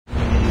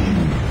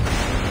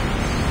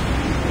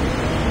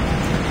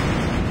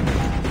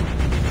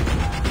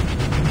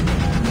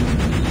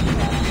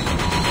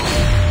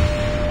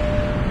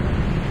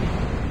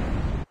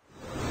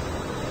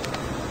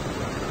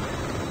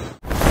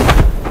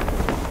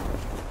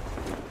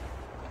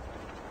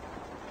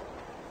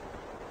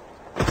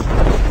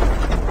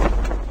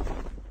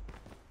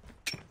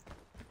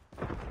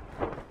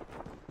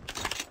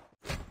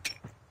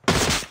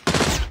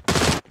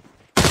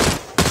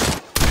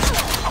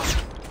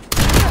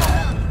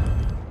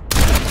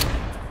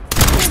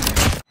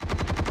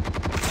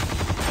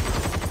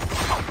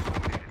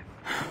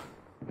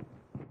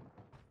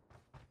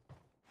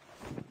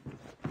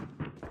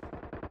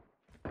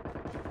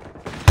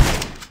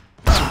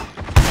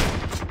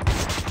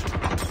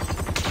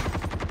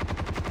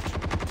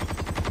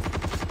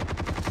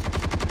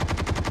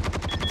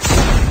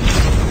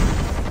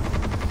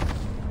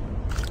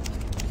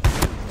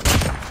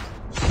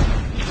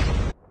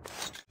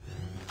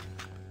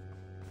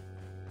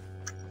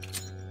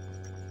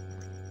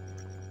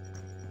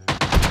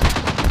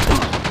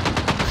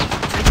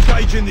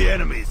Engaging the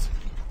enemies.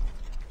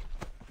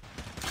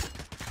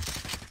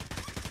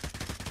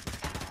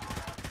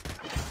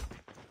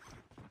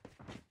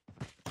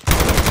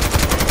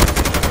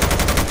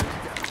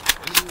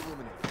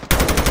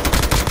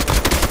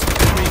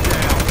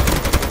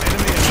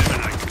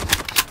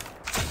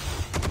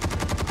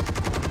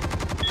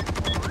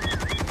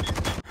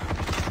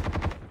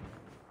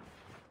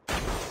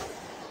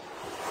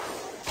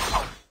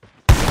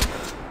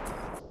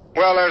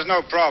 Well, there's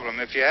no problem.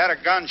 If you had a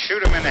gun,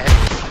 shoot him in the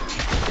head.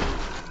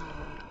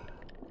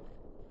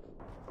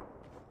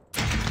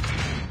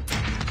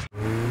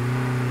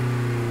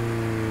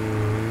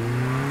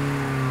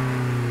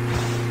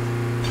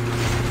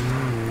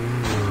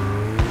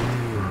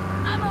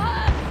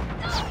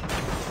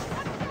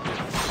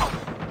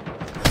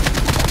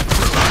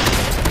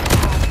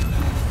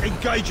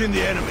 Engaging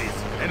the enemies.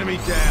 Enemy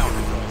down.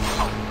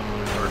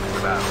 Turn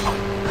to battle.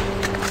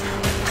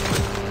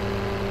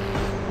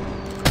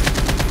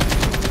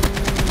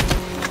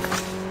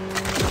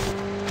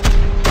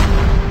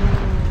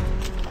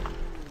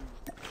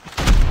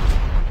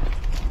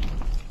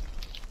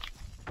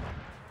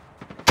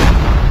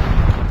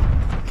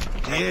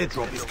 The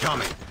airdrop is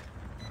coming.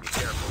 Be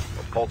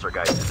careful. A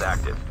poltergeist is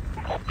active.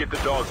 Get the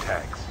dog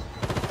tags.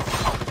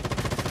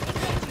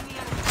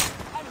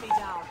 Enemy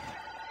down.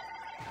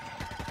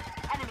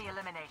 Enemy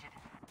eliminated.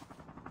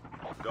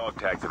 Dog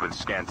tags have been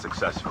scanned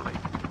successfully.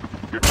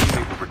 Your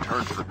teammate will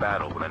return to the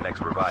battle when the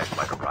next revive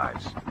flight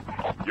arrives.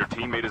 Your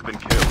teammate has been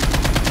killed.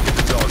 Get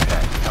the dog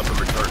tags and help them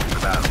return to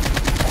the battle.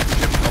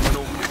 Ship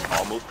terminal is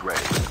almost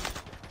ready.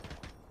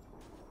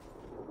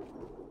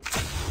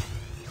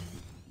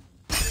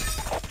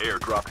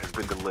 Airdrop has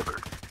been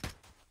delivered.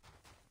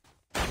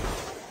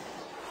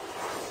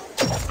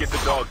 Get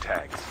the dog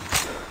tags.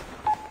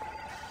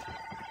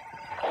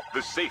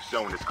 The safe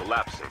zone is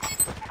collapsing.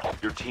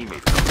 Your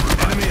teammate is on the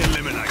revive. Enemy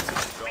eliminated.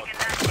 Dog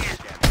tags are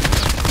scanned.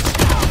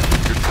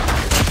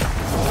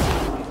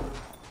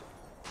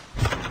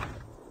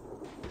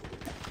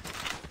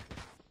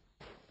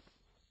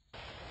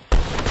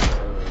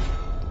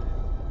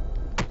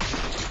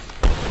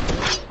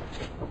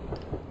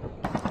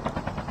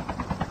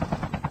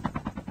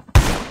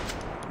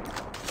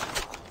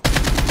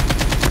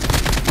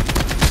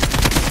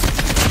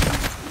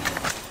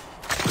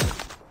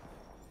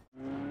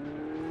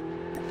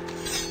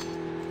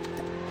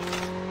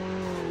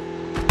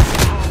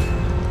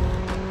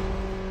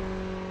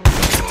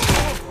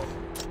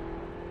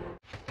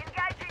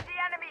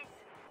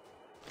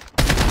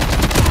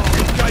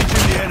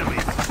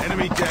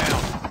 Enemy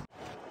down.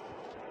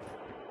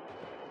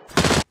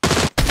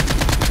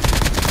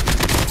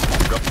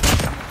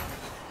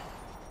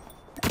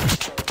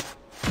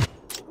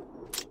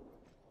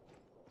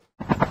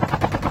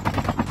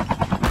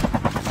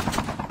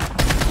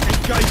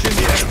 Engaging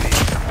the enemy.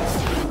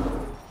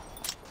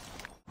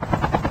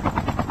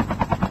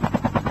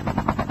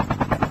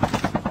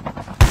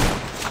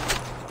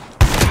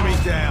 Enemy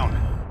down.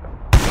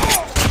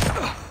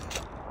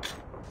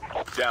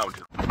 Down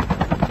to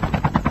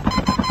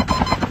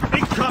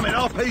Incoming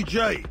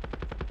RPG!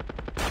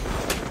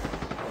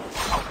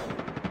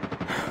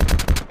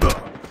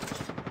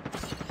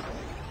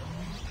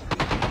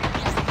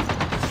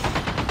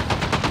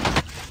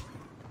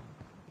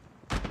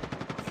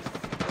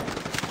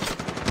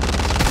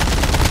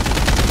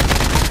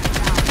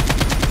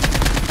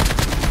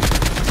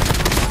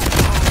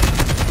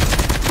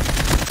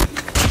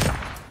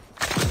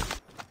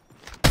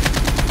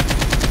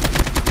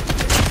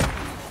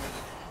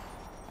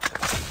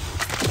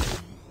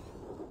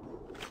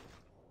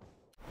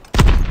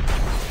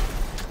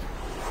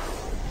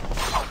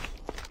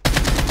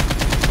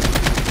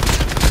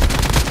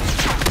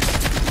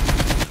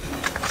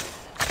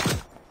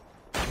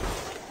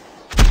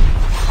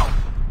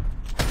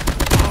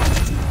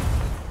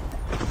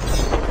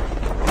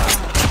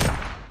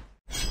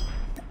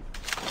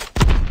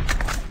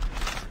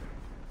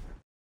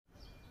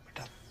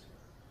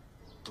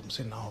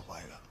 तुमसे ना हो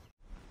पाएगा।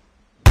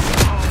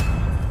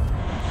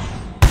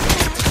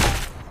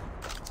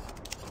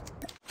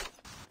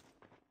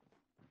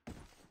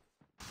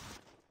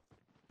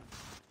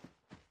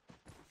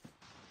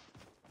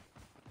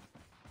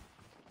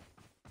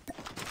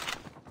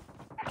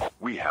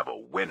 We have a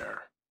winner.